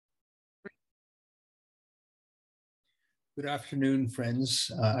Good afternoon, friends.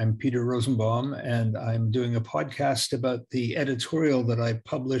 I'm Peter Rosenbaum, and I'm doing a podcast about the editorial that I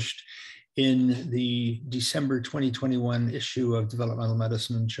published in the December 2021 issue of Developmental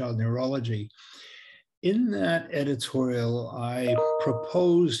Medicine and Child Neurology. In that editorial, I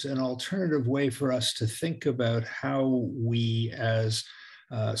proposed an alternative way for us to think about how we, as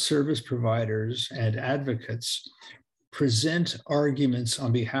service providers and advocates, present arguments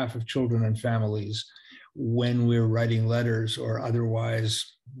on behalf of children and families when we're writing letters or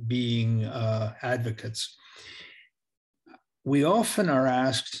otherwise being advocates. We often are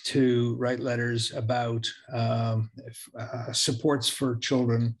asked to write letters about supports for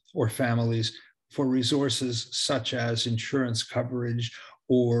children or families for resources such as insurance coverage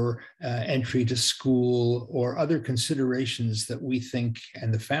or entry to school or other considerations that we think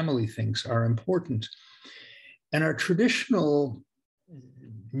and the family thinks are important. And our traditional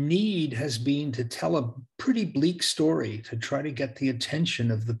need has been to tell a pretty bleak story to try to get the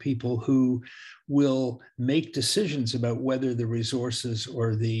attention of the people who will make decisions about whether the resources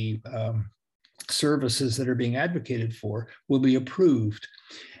or the services that are being advocated for will be approved.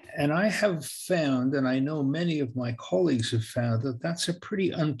 And I have found, and I know many of my colleagues have found, that that's a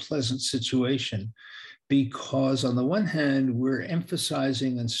pretty unpleasant situation, because on the one hand, we're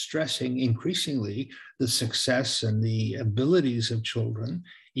emphasizing and stressing increasingly the success and the abilities of children,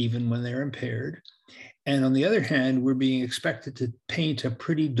 even when they're impaired. And on the other hand, we're being expected to paint a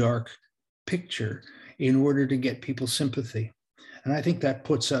pretty dark picture in order to get people's sympathy. And I think that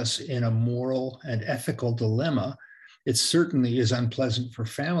puts us in a moral and ethical dilemma. It certainly is unpleasant for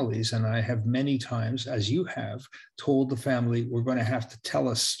families. And I have many times, as you have, told the family, we're going to have to tell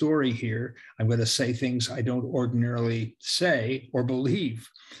a story here. I'm going to say things I don't ordinarily say or believe.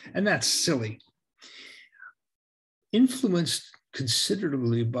 And that's silly. Influenced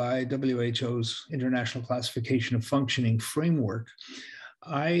considerably by WHO's International Classification of Functioning framework,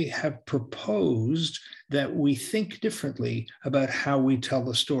 I have proposed that we think differently about how we tell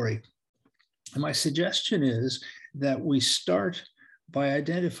the story. And my suggestion is that we start by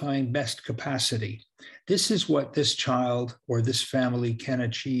identifying best capacity. This is what this child or this family can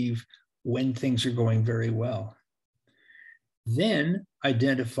achieve when things are going very well. Then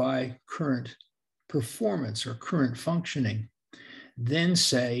identify current performance or current functioning. Then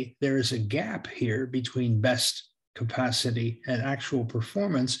say there is a gap here between best capacity and actual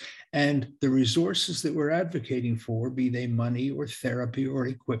performance, and the resources that we're advocating for, be they money or therapy or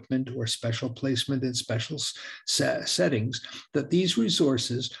equipment or special placement in special settings, that these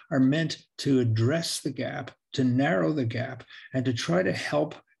resources are meant to address the gap, to narrow the gap, and to try to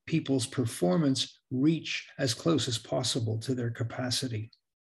help people's performance reach as close as possible to their capacity.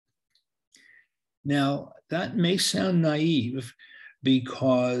 Now, that may sound naive,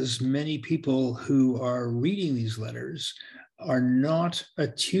 because many people who are reading these letters are not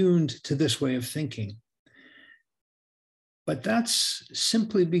attuned to this way of thinking. But that's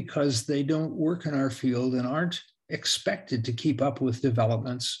simply because they don't work in our field and aren't expected to keep up with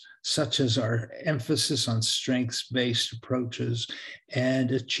developments such as our emphasis on strengths-based approaches and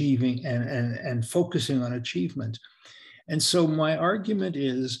achieving and focusing on achievement. And so my argument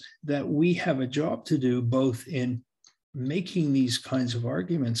is that we have a job to do both in making these kinds of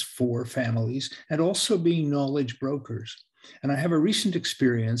arguments for families and also being knowledge brokers. And I have a recent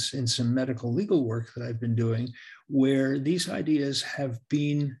experience in some medical legal work that I've been doing where these ideas have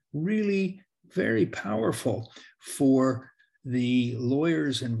been really very powerful for the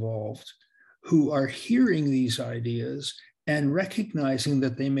lawyers involved who are hearing these ideas and recognizing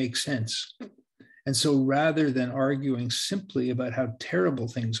that they make sense. And so rather than arguing simply about how terrible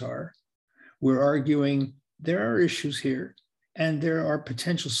things are, we're arguing there are issues here and there are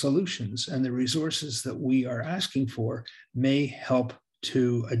potential solutions, and the resources that we are asking for may help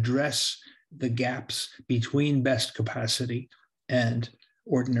to address the gaps between best capacity and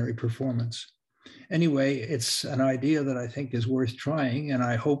ordinary performance. Anyway, it's an idea that I think is worth trying, and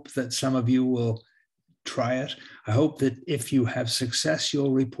I hope that some of you will try it. I hope that if you have success,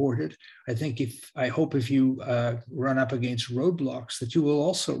 you'll report it. I hope if you run up against roadblocks that you will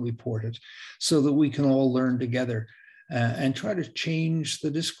also report it, so that we can all learn together and try to change the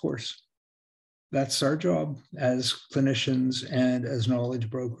discourse. That's our job as clinicians and as knowledge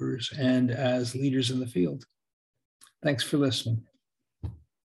brokers and as leaders in the field. Thanks for listening.